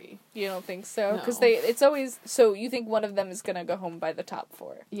 3. You don't think so? Because No. it's always... So you think one of them is going to go home by the top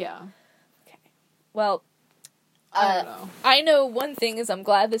 4? Yeah. Okay. Well, I don't know. I know one thing is I'm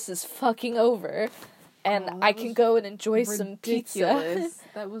glad this is fucking over. And I can go and enjoy some pizza.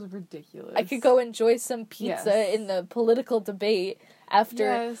 That was ridiculous. I could go enjoy some pizza in the political debate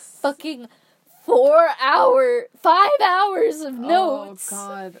after fucking 5 hours of notes. Oh,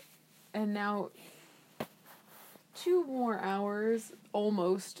 God. And now 2 more hours,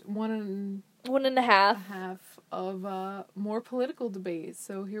 almost, 1.5 half of more political debates.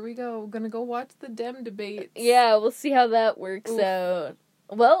 So here we go. Gonna go watch the Dem debates. Yeah, we'll see how that works out.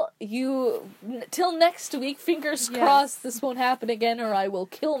 Well, till next week, fingers crossed this won't happen again or I will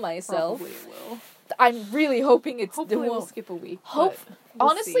kill myself. Probably it will. I'm really hoping Hopefully we'll skip a week.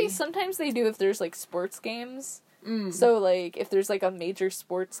 Honestly, sometimes they do if there's, like, sports games. So, like, if there's, like, a major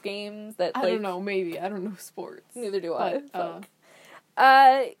sports game that, I don't know, maybe. I don't know sports. Neither do I. But,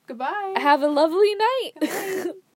 Goodbye. Goodbye. Have a lovely night.